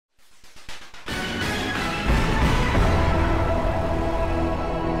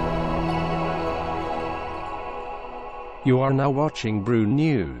You are now watching Brew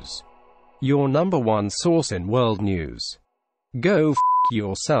News, your number one source in world news. Go f***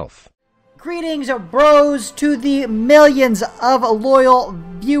 yourself. Greetings, bros, to the millions of loyal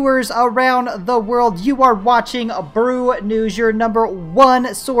viewers around the world. You are watching Brew News, your number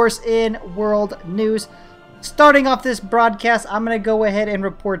one source in world news. Starting off this broadcast, I'm going to go ahead and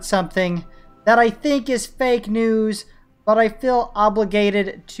report something that I think is fake news, but I feel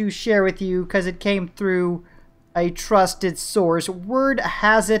obligated to share with you because it came through a trusted source. Word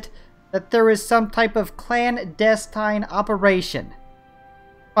has it that there is some type of clandestine operation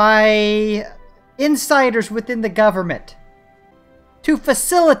by insiders within the government to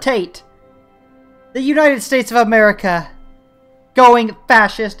facilitate the United States of America going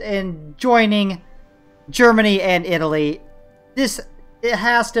fascist and joining Germany and Italy. It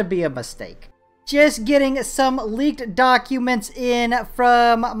has to be a mistake. Just getting some leaked documents in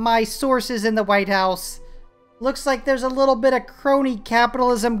from my sources in the White House. Looks like there's a little bit of crony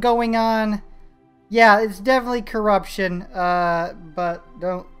capitalism going on. Yeah, it's definitely corruption, but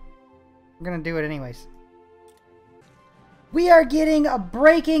I'm gonna do it anyways. We are getting a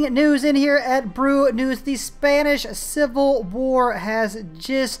breaking news in here at Brew News. The Spanish Civil War has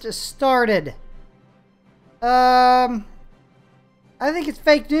just started. I think it's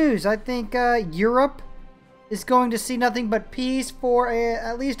fake news. I think Europe is going to see nothing but peace for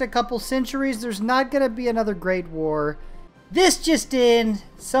at least a couple centuries. There's not going to be another Great War. This just in,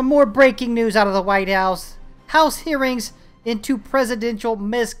 some more breaking news out of the White House. House hearings into presidential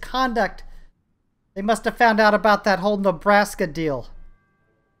misconduct. They must have found out about that whole Nebraska deal.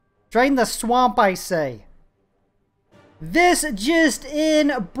 Drain the swamp, I say. This just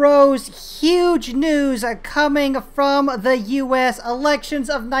in, bros, huge news coming from the U.S. elections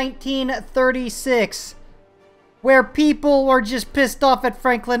of 1936. Where people were just pissed off at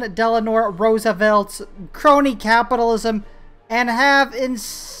Franklin Delano Roosevelt's crony capitalism and have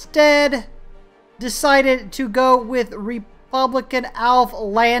instead decided to go with Republican Alf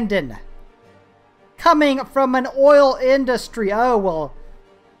Landon. Coming from an oil industry. Oh, well,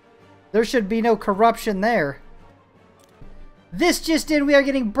 there should be no corruption there. This just in, we are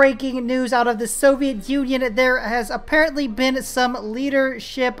getting breaking news out of the Soviet Union. There has apparently been some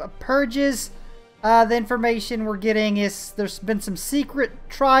leadership purges. The information we're getting is there's been some secret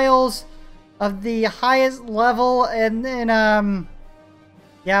trials of the highest level, and then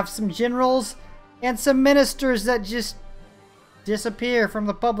you have some generals and some ministers that just disappear from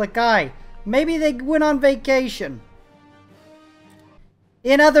the public eye. Maybe they went on vacation.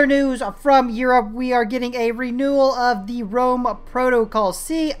 In other news from Europe, we are getting a renewal of the Rome Protocol.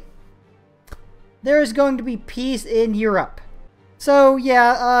 See, there is going to be peace in Europe. So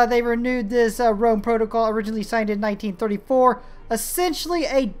yeah, they renewed this Rome Protocol, originally signed in 1934. Essentially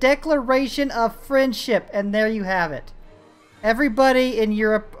a declaration of friendship, and there you have it. Everybody in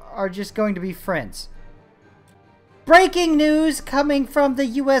Europe are just going to be friends. Breaking news coming from the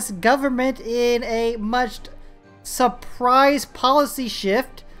U.S. government in a much surprise policy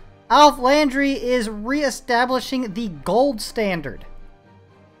shift. Alf Landry is reestablishing the gold standard.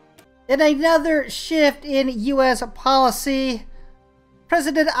 In another shift in U.S. policy,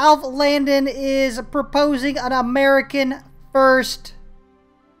 President Alf Landon is proposing an American first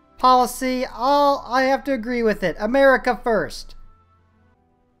policy. I have to agree with it. America first.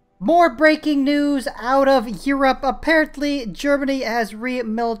 More breaking news out of Europe. Apparently, Germany has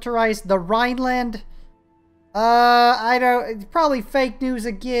remilitarized the Rhineland. I don't, it's probably fake news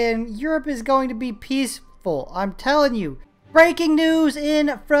again. Europe is going to be peaceful. I'm telling you. Breaking news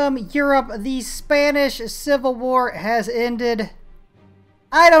in from Europe. The Spanish Civil War has ended.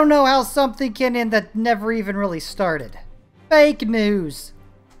 I don't know how something can end that never even really started. Fake news.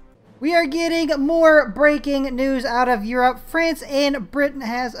 We are getting more breaking news out of Europe. France and Britain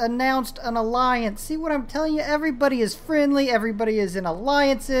has announced an alliance. See what I'm telling you? Everybody is friendly. Everybody is in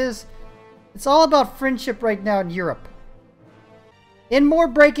alliances. It's all about friendship right now in Europe. In more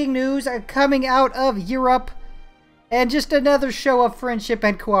breaking news coming out of Europe, and just another show of friendship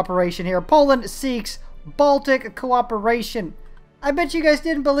and cooperation here. Poland seeks Baltic cooperation. I bet you guys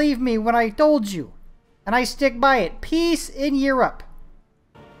didn't believe me when I told you, and I stick by it. Peace in Europe.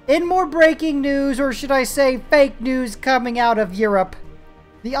 In more breaking news, or should I say fake news coming out of Europe,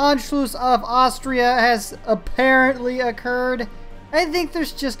 the Anschluss of Austria has apparently occurred. I think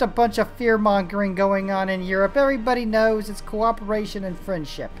there's just a bunch of fear-mongering going on in Europe. Everybody knows it's cooperation and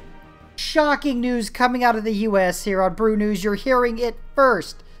friendship. Shocking news coming out of the U.S. here on Brew News. You're hearing it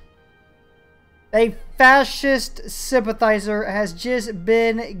first. A fascist sympathizer has just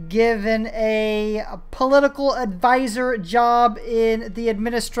been given a political advisor job in the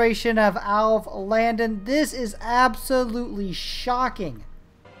administration of Alf Landon. This is absolutely shocking.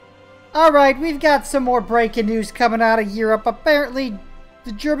 Alright, we've got some more breaking news coming out of Europe. Apparently,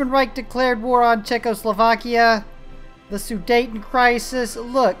 the German Reich declared war on Czechoslovakia. The Sudeten crisis.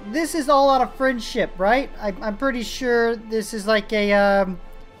 Look, this is all out of friendship, right? I'm pretty sure this is like a,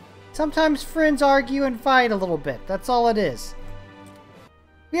 sometimes friends argue and fight a little bit. That's all it is.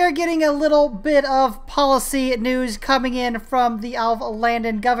 We are getting a little bit of policy news coming in from the Alf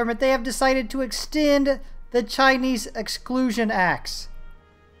Landon government. They have decided to extend the Chinese Exclusion Acts.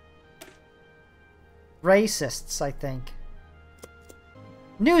 Racists, I think.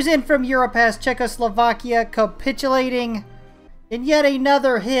 News in from Europe has Czechoslovakia capitulating. In yet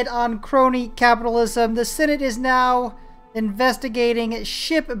another hit on crony capitalism, the Senate is now investigating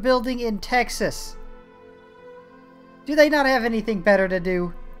shipbuilding in Texas. Do they not have anything better to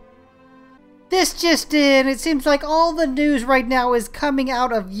do? This just in, it seems like all the news right now is coming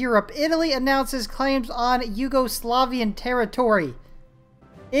out of Europe. Italy announces claims on Yugoslavian territory.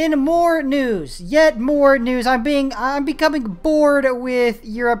 In more news, yet more news. I'm becoming bored with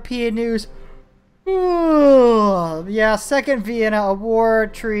European news. Yeah, Second Vienna War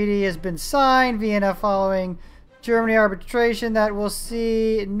Treaty has been signed. Vienna following Germany arbitration that will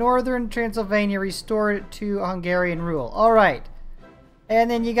see Northern Transylvania restored to Hungarian rule. All right. And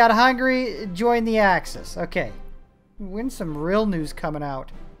then you got Hungary join the Axis. Okay. When's some real news coming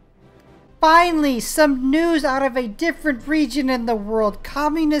out? Finally, some news out of a different region in the world.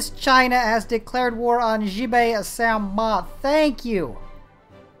 Communist China has declared war on Jibei-Sama. Thank you.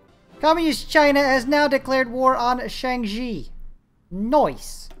 Communist China has now declared war on Shanxi.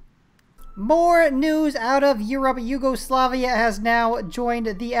 Nice. More news out of Europe. Yugoslavia has now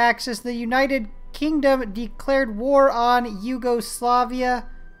joined the Axis. The United Kingdom declared war on Yugoslavia.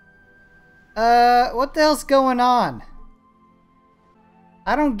 What the hell's going on?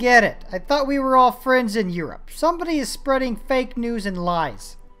 I don't get it. I thought we were all friends in Europe. Somebody is spreading fake news and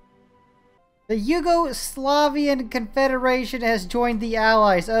lies. The Yugoslavian Confederation has joined the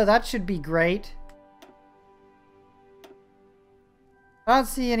Allies. Oh, that should be great. I don't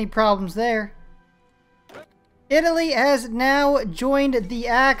see any problems there. Italy has now joined the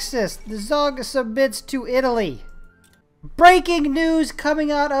Axis. The Zog submits to Italy. Breaking news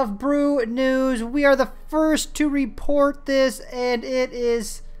coming out of Brew News. We are the first to report this, and it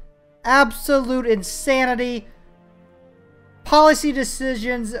is absolute insanity. Policy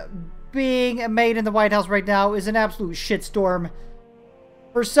decisions being made in the White House right now is an absolute shitstorm.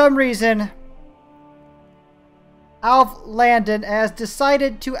 For some reason, Alf Landon has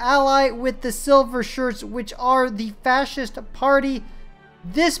decided to ally with the Silver Shirts, which are the fascist party.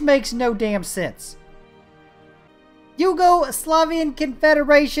 This makes no damn sense. Yugoslavian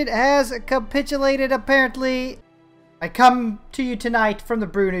Confederation has capitulated, apparently. I come to you tonight from the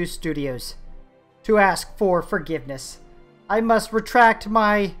Brew News Studios to ask for forgiveness. I must retract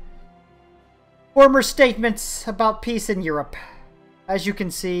my former statements about peace in Europe. As you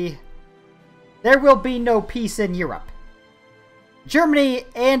can see, there will be no peace in Europe. Germany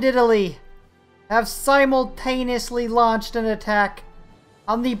and Italy have simultaneously launched an attack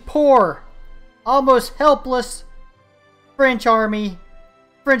on the poor, almost helpless French army,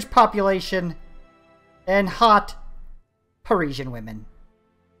 French population, and hot Parisian women.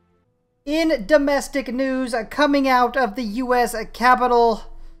 In domestic news coming out of the U.S. Capitol,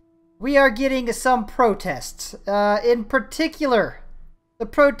 we are getting some protests. In particular, the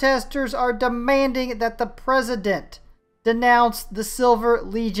protesters are demanding that the president denounce the Silver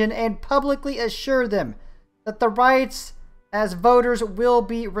Legion and publicly assure them that the rights as voters will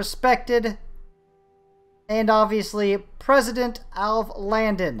be respected. And obviously, President Alf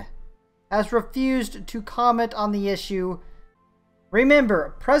Landon has refused to comment on the issue.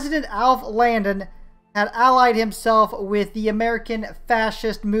 Remember, President Alf Landon had allied himself with the American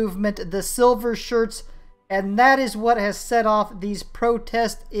fascist movement, the Silver Shirts, and that is what has set off these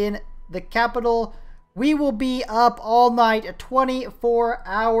protests in the Capitol. We will be up all night, a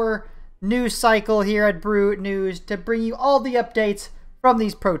 24-hour news cycle here at Brew News to bring you all the updates from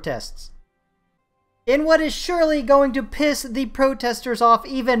these protests. In what is surely going to piss the protesters off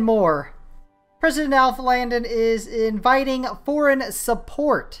even more, President Alf Landon is inviting foreign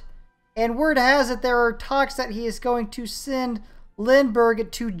support. And word has it there are talks that he is going to send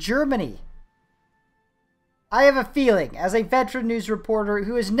Lindbergh to Germany. I have a feeling, as a veteran news reporter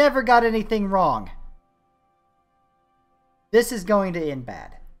who has never got anything wrong, this is going to end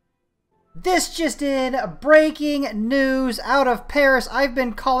bad. This just in, breaking news out of Paris. I've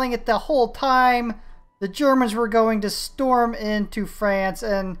been calling it the whole time. The Germans were going to storm into France,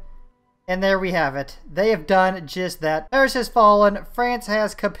 and there we have it. They have done just that. Paris has fallen. France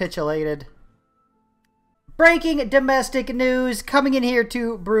has capitulated. Breaking domestic news coming in here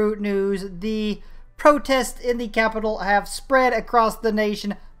to Brew News. The protests in the capital have spread across the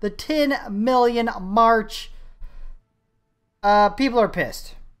nation. The 10 million march. People are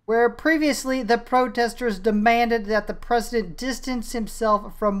pissed. Where previously the protesters demanded that the president distance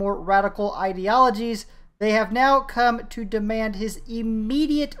himself from more radical ideologies, they have now come to demand his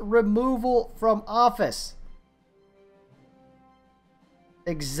immediate removal from office.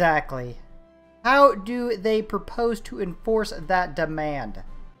 Exactly. How do they propose to enforce that demand?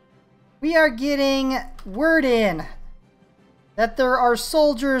 We are getting word in that there are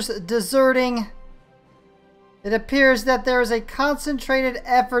soldiers deserting. It appears that there is a concentrated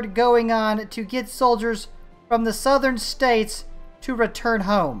effort going on to get soldiers from the southern states to return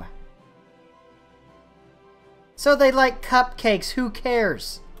home. So they like cupcakes, who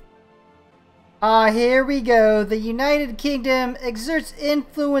cares? Here we go. The United Kingdom exerts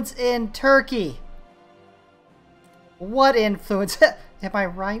influence in Turkey. What influence? Am I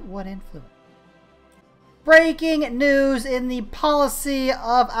right? What influence? Breaking news in the policy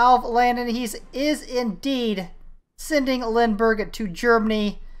of Alf Landon. He is indeed sending Lindbergh to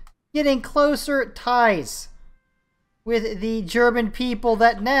Germany, getting closer ties with the German people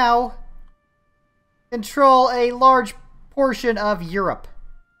that now control a large portion of Europe.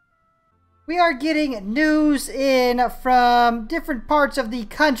 We are getting news in from different parts of the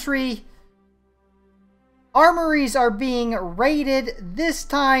country. Armories are being raided, this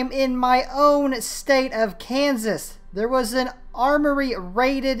time in my own state of Kansas. There was an armory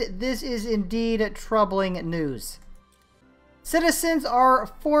raided. This is indeed troubling news. Citizens are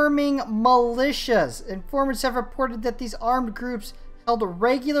forming militias. Informants have reported that these armed groups held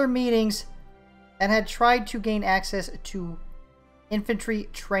regular meetings and had tried to gain access to infantry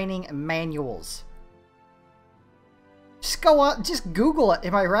training manuals. Just go on, just Google it,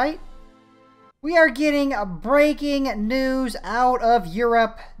 am I right? We are getting breaking news out of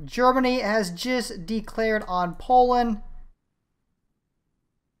Europe. Germany has just declared on Poland.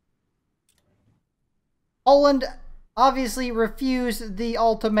 Poland obviously refused the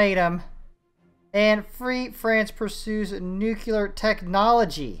ultimatum. And Free France pursues nuclear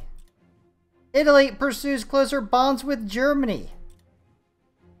technology. Italy pursues closer bonds with Germany.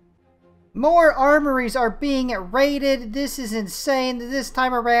 More armories are being raided. This is insane. This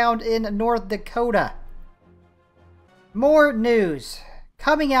time around in North Dakota. More news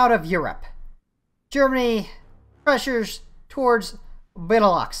coming out of Europe. Germany pressures towards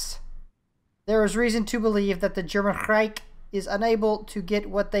Benelux. There is reason to believe that the German Reich is unable to get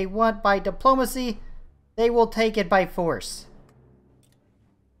what they want by diplomacy. They will take it by force.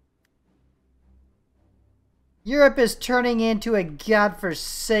 Europe is turning into a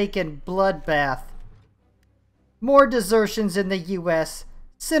godforsaken bloodbath. More desertions in the US,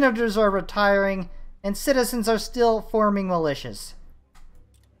 senators are retiring, and citizens are still forming militias.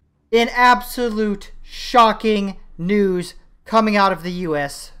 In absolute shocking news coming out of the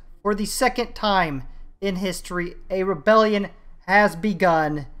US, for the second time in history, a rebellion has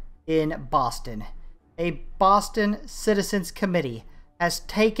begun in Boston. A Boston Citizens Committee has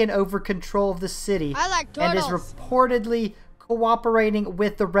taken over control of the city and is reportedly cooperating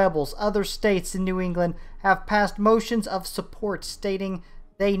with the rebels. Other states in New England have passed motions of support stating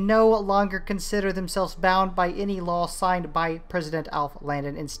they no longer consider themselves bound by any law signed by President Alf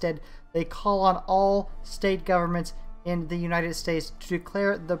Landon. Instead, they call on all state governments in the United States to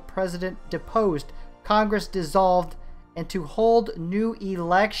declare the president deposed, Congress dissolved, and to hold new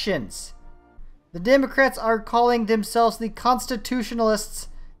elections. The Democrats are calling themselves the Constitutionalists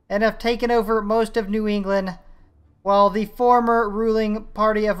and have taken over most of New England, while the former ruling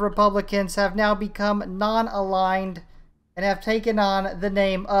party of Republicans have now become non-aligned and have taken on the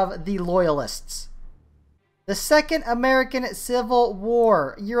name of the Loyalists. The Second American Civil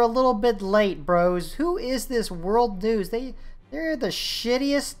War. You're a little bit late, bros. Who is this World News? They're the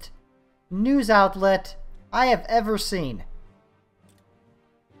shittiest news outlet I have ever seen.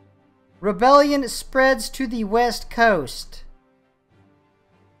 Rebellion spreads to the West Coast.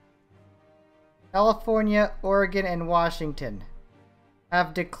 California, Oregon, and Washington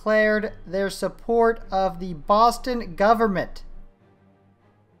have declared their support of the Boston government.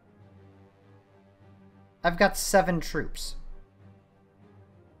 I've got 7 troops.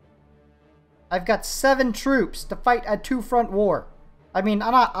 I've got 7 troops to fight a two-front war. I mean,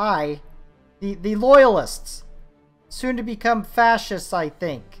 not the Loyalists. Soon to become fascists, I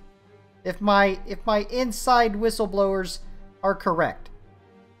think. if my inside whistleblowers are correct.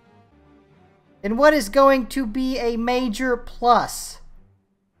 And what is going to be a major plus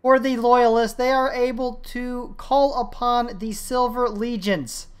for the Loyalists, they are able to call upon the Silver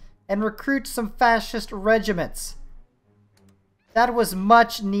Legions and recruit some fascist regiments. That was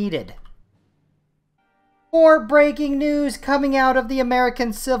much needed. More breaking news coming out of the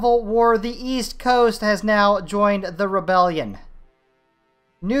American Civil War. The East Coast has now joined the rebellion.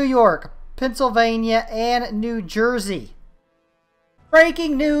 New York, Pennsylvania, and New Jersey.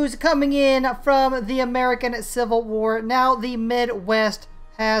 Breaking news coming in from the American Civil War. Now the Midwest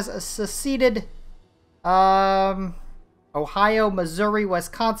has seceded. Ohio, Missouri,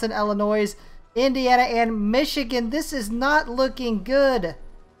 Wisconsin, Illinois, Indiana, and Michigan. This is not looking good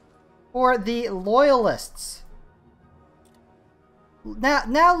for the Loyalists.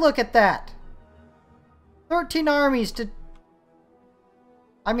 Now look at that. 13 armies to...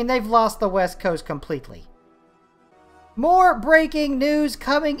 I mean, they've lost the West Coast completely. More breaking news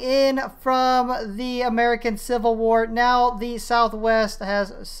coming in from the American Civil War. Now the Southwest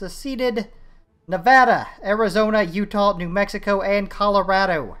has seceded. Nevada, Arizona, Utah, New Mexico, and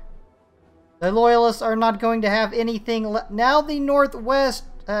Colorado. The Loyalists are not going to have anything left. Now the Northwest,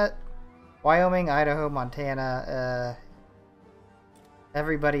 Wyoming, Idaho, Montana,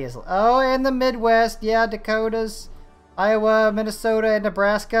 everybody is... Oh, and the Midwest, yeah, Dakotas, Iowa, Minnesota, and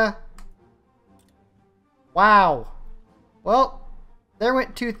Nebraska. Wow. Well, there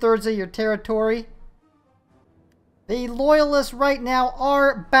went 2/3 of your territory. The Loyalists right now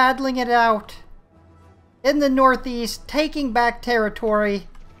are battling it out in the Northeast, taking back territory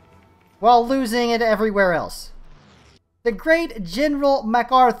while losing it everywhere else. The great General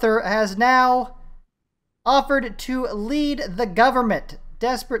MacArthur has now offered to lead the government.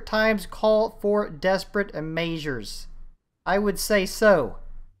 Desperate times call for desperate measures. I would say so.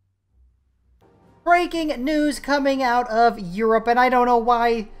 Breaking news coming out of Europe, and I don't know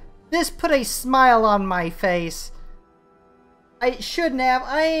why this put a smile on my face. I shouldn't have.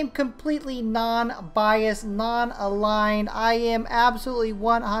 I am completely non-biased, non-aligned. I am absolutely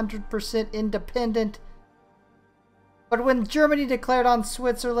 100% independent. But when Germany declared on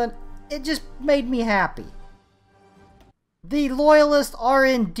Switzerland, it just made me happy. The Loyalists are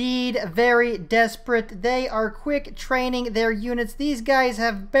indeed very desperate. They are quick training their units. These guys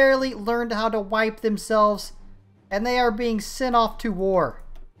have barely learned how to wipe themselves, and they are being sent off to war.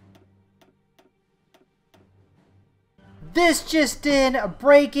 This just in,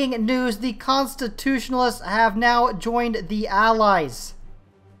 breaking news. The Constitutionalists have now joined the Allies.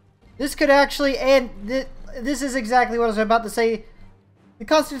 This could actually, and this is exactly what I was about to say. The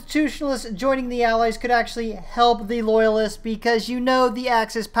Constitutionalists joining the Allies could actually help the Loyalists, because you know the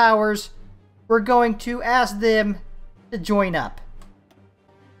Axis powers were going to ask them to join up.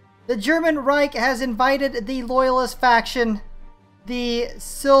 The German Reich has invited the Loyalist faction, the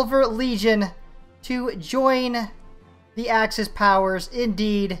Silver Legion, to join the Axis powers.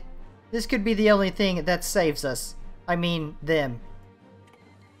 Indeed, this could be the only thing that saves us. I mean, them.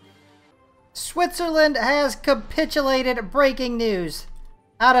 Switzerland has capitulated. Breaking news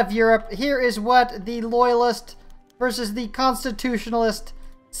out of Europe. Here is what the Loyalist versus the Constitutionalist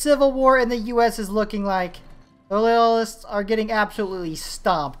Civil War in the US is looking like. The Loyalists are getting absolutely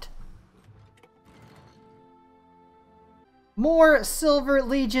stomped. More Silver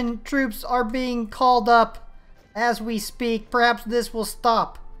Legion troops are being called up as we speak. Perhaps this will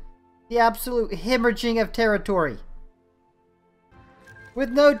stop the absolute hemorrhaging of territory. With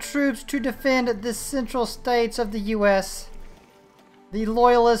no troops to defend the central states of the US, the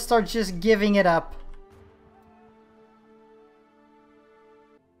Loyalists are just giving it up.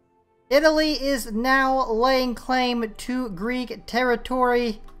 Italy is now laying claim to Greek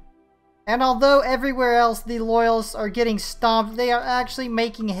territory, and although everywhere else the Loyalists are getting stomped, they are actually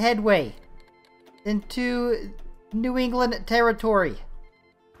making headway into New England territory.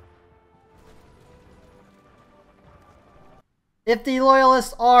 If the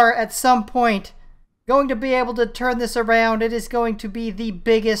Loyalists are at some point going to be able to turn this around, it is going to be the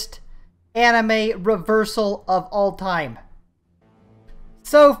biggest anime reversal of all time.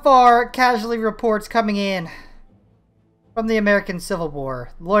 So far, casualty reports coming in from the American Civil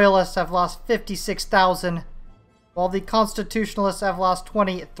War. Loyalists have lost 56,000, while the Constitutionalists have lost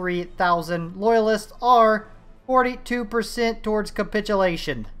 23,000. Loyalists are 42% towards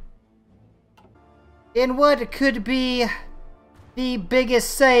capitulation. In what could be the biggest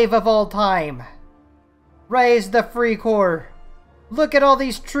save of all time. Raise the Free Corps. Look at all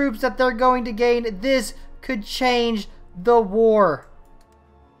these troops that they're going to gain. This could change the war.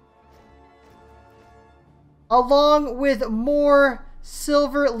 Along with more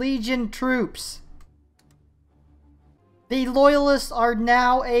Silver Legion troops. The Loyalists are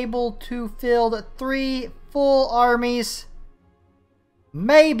now able to field 3 full armies.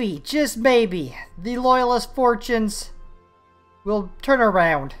 Maybe, just maybe, the Loyalist fortunes will turn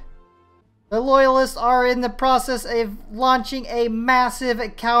around. The Loyalists are in the process of launching a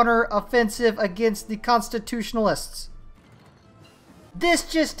massive counter-offensive against the Constitutionalists. This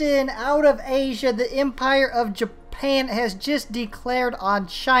just in, out of Asia, the Empire of Japan has just declared on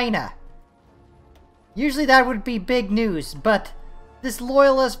China. Usually that would be big news, but this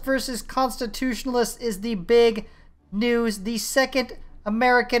Loyalist versus Constitutionalist is the big news. The Second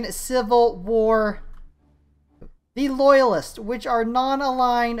American Civil War. The Loyalists, which are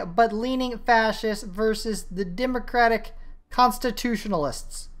non-aligned but leaning fascist, versus the Democratic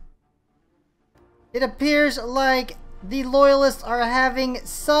Constitutionalists. It appears like the Loyalists are having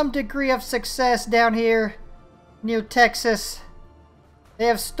some degree of success down here near Texas. They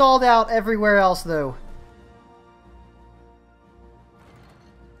have stalled out everywhere else, though.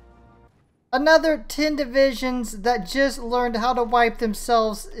 Another 10 divisions that just learned how to wipe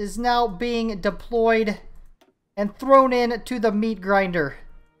themselves is now being deployed and thrown into the meat grinder.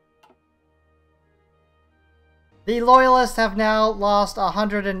 The Loyalists have now lost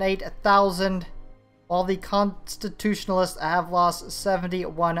 108,000, while the Constitutionalists have lost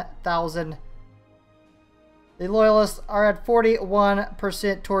 71,000. The Loyalists are at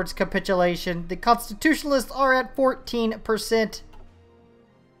 41% towards capitulation. The Constitutionalists are at 14%.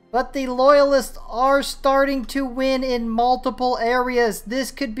 But the Loyalists are starting to win in multiple areas.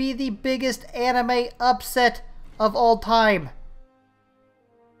 This could be the biggest anime upset of all time.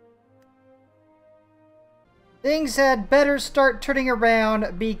 Things had better start turning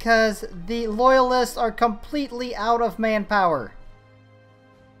around because the Loyalists are completely out of manpower.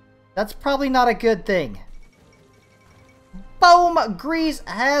 That's probably not a good thing. Boom! Greece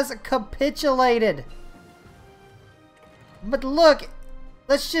has capitulated. But look,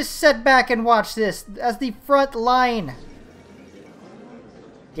 let's just sit back and watch this as the front line.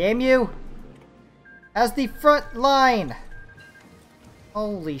 Damn you. As the front line.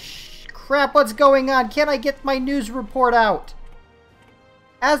 Holy crap, what's going on? Can't I get my news report out?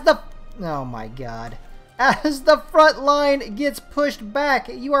 As the... Oh my god. As the front line gets pushed back,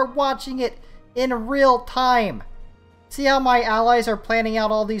 you are watching it in real time. See how my allies are planning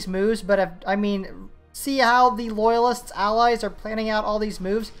out all these moves? But see how the Loyalists' allies are planning out all these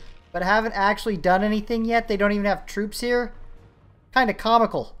moves, but haven't actually done anything yet? They don't even have troops here? Kind of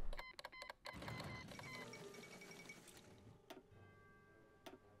comical.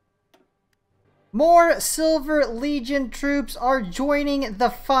 More Silver Legion troops are joining the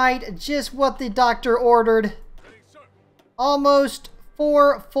fight, just what the doctor ordered. Almost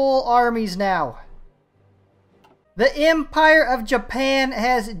 4 full armies now. The Empire of Japan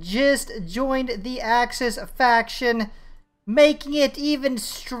has just joined the Axis faction, making it even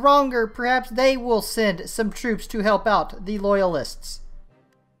stronger. Perhaps they will send some troops to help out the Loyalists.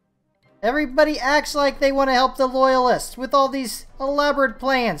 Everybody acts like they want to help the Loyalists with all these elaborate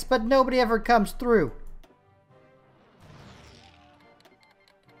plans, but nobody ever comes through.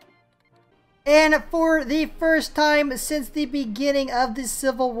 And for the first time since the beginning of the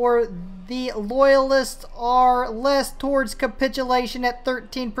Civil War, the Loyalists are less towards capitulation at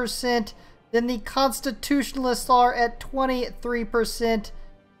 13% than the Constitutionalists are at 23%.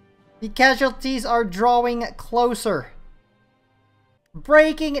 The casualties are drawing closer.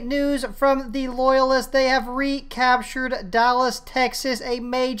 Breaking news from the Loyalists, they have recaptured Dallas, Texas, a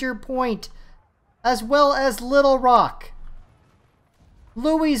major point, as well as Little Rock,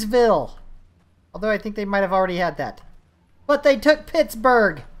 Louisville, although I think they might have already had that. But they took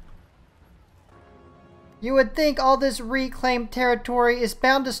Pittsburgh. You would think all this reclaimed territory is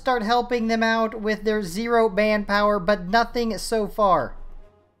bound to start helping them out with their zero manpower, but nothing so far.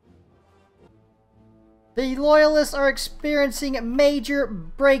 The Loyalists are experiencing major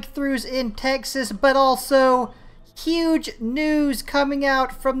breakthroughs in Texas, but also huge news coming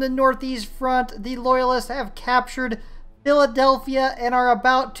out from the Northeast Front. The Loyalists have captured Philadelphia and are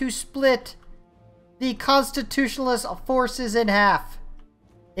about to split the Constitutionalist forces in half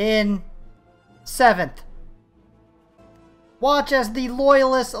in 7th. Watch as the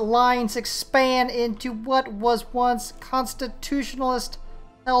Loyalist lines expand into what was once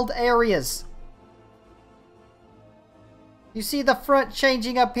Constitutionalist-held areas. You see the front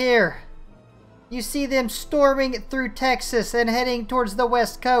changing up here. You see them storming through Texas and heading towards the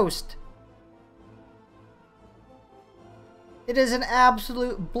West Coast. It is an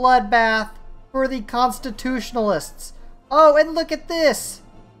absolute bloodbath for the Constitutionalists. Oh, and look at this.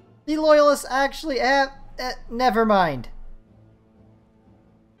 The Loyalists actually have... never mind.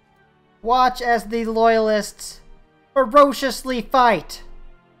 Watch as the Loyalists ferociously fight.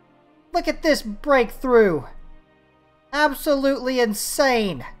 Look at this breakthrough. Absolutely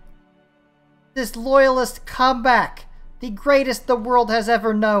insane. This Loyalist comeback. The greatest the world has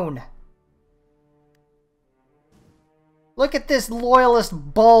ever known. Look at this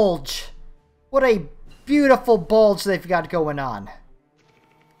Loyalist bulge. What a beautiful bulge they've got going on.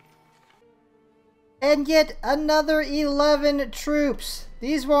 And yet another 11 troops.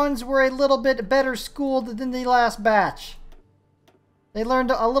 These ones were a little bit better schooled than the last batch. They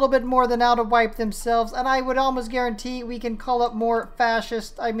learned a little bit more than how to wipe themselves, and I would almost guarantee we can call up more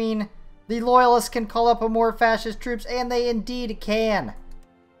fascist. I mean, the Loyalists can call up more fascist troops, and they indeed can.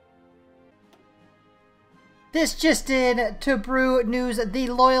 This just in to Brew News. The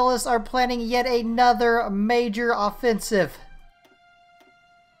Loyalists are planning yet another major offensive.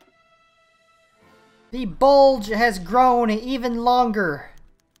 The bulge has grown even longer,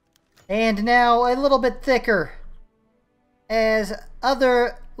 and now a little bit thicker, as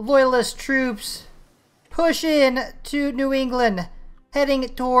other Loyalist troops push in to New England, heading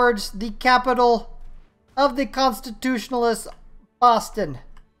towards the capital of the Constitutionalists, Boston.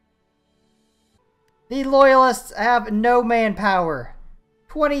 The Loyalists have no manpower,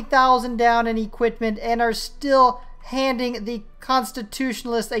 20,000 down in equipment, and are still handing the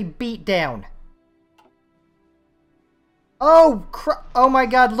Constitutionalists a beatdown. Oh my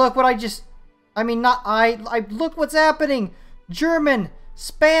god, look what look what's happening. German,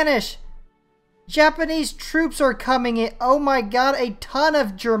 Spanish, Japanese troops are coming in. Oh my god, a ton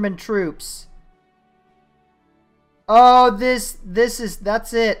of German troops. Oh,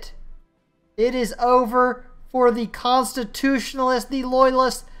 that's it. It is over for the Constitutionalists. The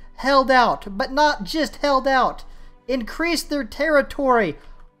Loyalists held out, but not just held out. Increased their territory.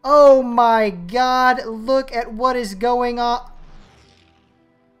 Oh my god, look at what is going on.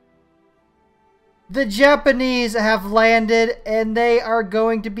 The Japanese have landed, and they are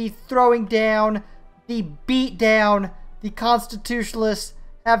going to be throwing down the beatdown the Constitutionalists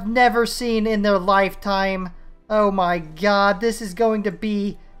have never seen in their lifetime. Oh my god, this is going to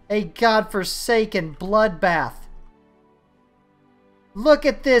be a godforsaken bloodbath. Look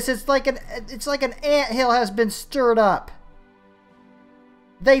at this. It's like an anthill has been stirred up.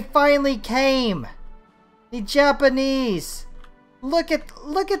 They finally came. The Japanese. Look at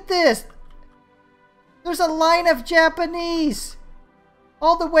this. There's a line of Japanese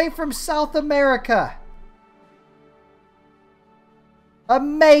all the way from South America.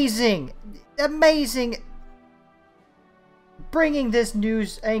 Amazing. Amazing. Bringing this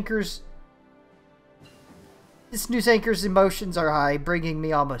news anchor's emotions are high, bringing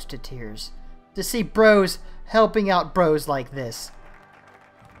me almost to tears to see bros helping out bros like this.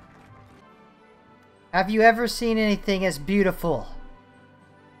 Have you ever seen anything as beautiful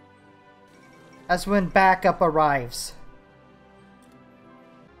as when backup arrives?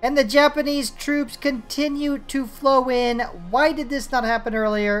 And the Japanese troops continue to flow in. Why did this not happen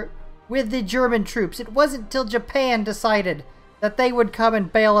earlier with the German troops? It wasn't till Japan decided that they would come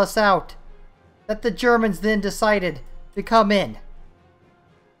and bail us out that the Germans then decided to come in.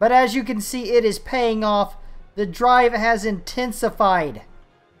 But as you can see, it is paying off. The drive has intensified.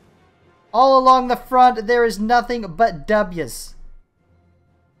 All along the front, there is nothing but W's.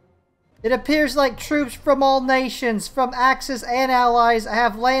 It appears like troops from all nations, from Axis and allies,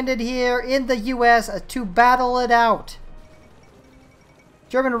 have landed here in the US to battle it out.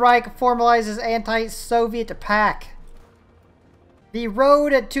 German Reich formalizes anti-Soviet pact. The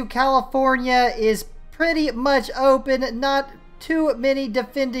road to California is pretty much open. Not too many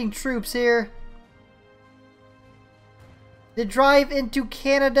defending troops here. The drive into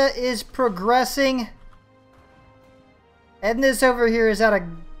Canada is progressing. And this over here is at a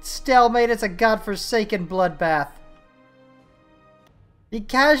stalemate. It's a godforsaken bloodbath. The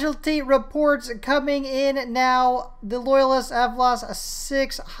casualty reports coming in now. The Loyalists have lost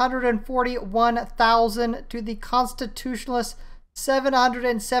 641,000 to the Constitutionalists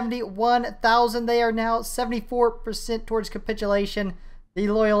 771,000. They are now 74% towards capitulation. The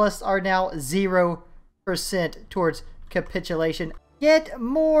Loyalists are now 0% towards capitulation. Yet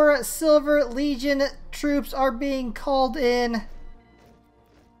more Silver Legion troops are being called in.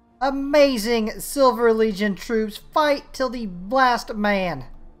 Amazing Silver Legion troops. Fight till the last man.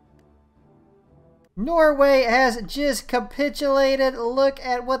 Norway has just capitulated. Look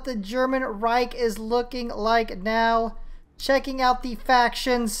at what the German Reich is looking like now. Checking out the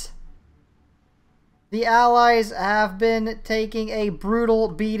factions. The Allies have been taking a brutal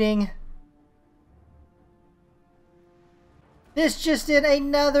beating. This just in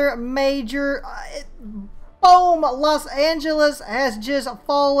another major Boom! Los Angeles has just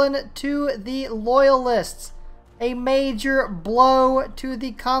fallen to the Loyalists. A major blow to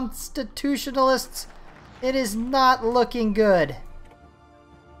the Constitutionalists. It is not looking good.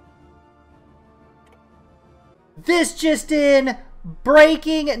 This just in,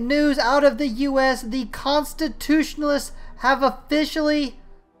 breaking news out of the U.S. The Constitutionalists have officially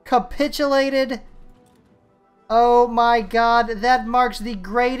capitulated. Oh my God, that marks the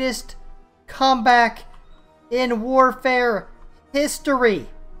greatest comeback in warfare history.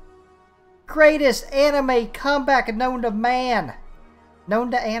 Greatest anime comeback known to man.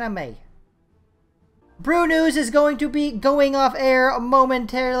 Known to anime. Brew News is going to be going off air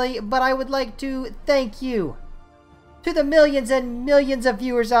momentarily, but I would like to thank you to the millions and millions of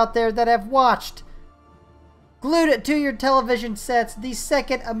viewers out there that have watched, glued to your television sets, the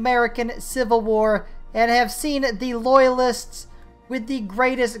Second American Civil War, and have seen the Loyalists with the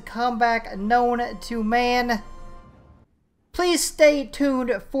greatest comeback known to man. Please stay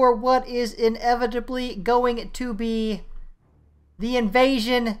tuned for what is inevitably going to be the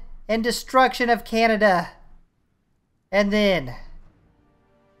invasion and destruction of Canada. And then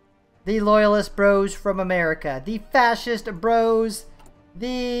the Loyalist Bros from America, the Fascist Bros,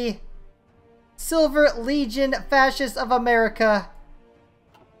 the Silver Legion Fascists of America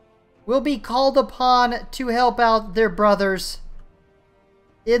will be called upon to help out their brothers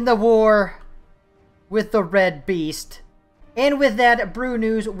in the war with the Red Beast. And with that, Brew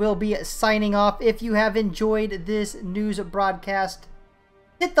News will be signing off. If you have enjoyed this news broadcast,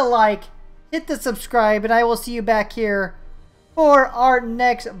 hit the like, hit the subscribe, and I will see you back here for our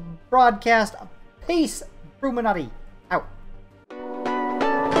next broadcast. Peace, Bruchminati.